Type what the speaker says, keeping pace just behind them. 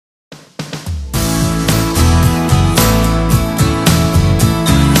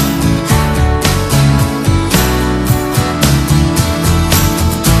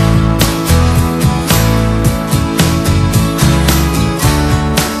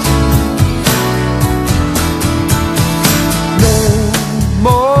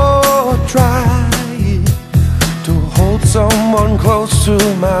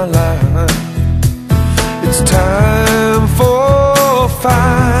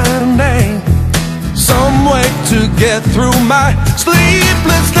get through my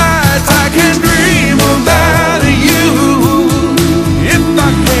sleepless nights. I can dream about you if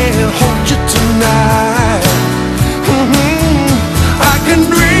I can't hold you tonight. I can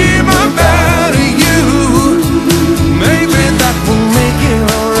dream about you. Maybe that will make it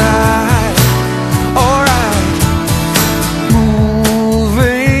alright, alright.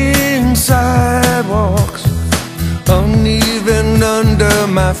 Moving sidewalks, uneven under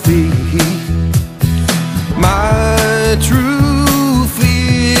my feet. My true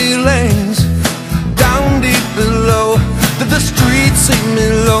feelings down deep below. That the streets seem me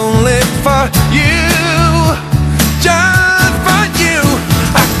lonely for you, just for you.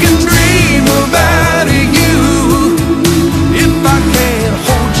 I can dream about you if I can't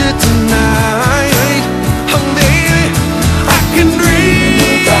hold you tonight. Oh baby, I can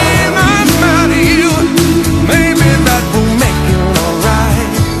dream about you. Maybe that will make it alright,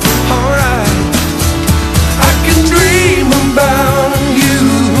 alright. I can dream about you.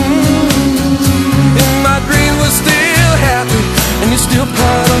 In my dreams we're still happy, and you're still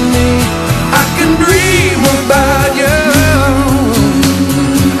part of me. I can dream about you.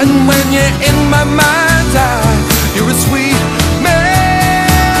 And when you're in my mind's eye, you're a sweet memory,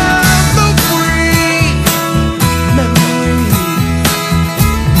 memory.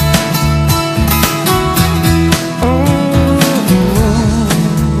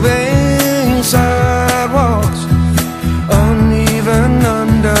 Moving sidewalks, uneven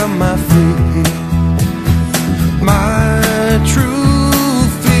under my feet. My true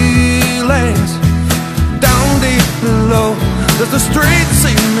feelings down deep below. Does the street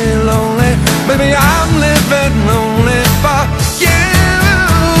seem me lonely? Maybe I'm living only for you.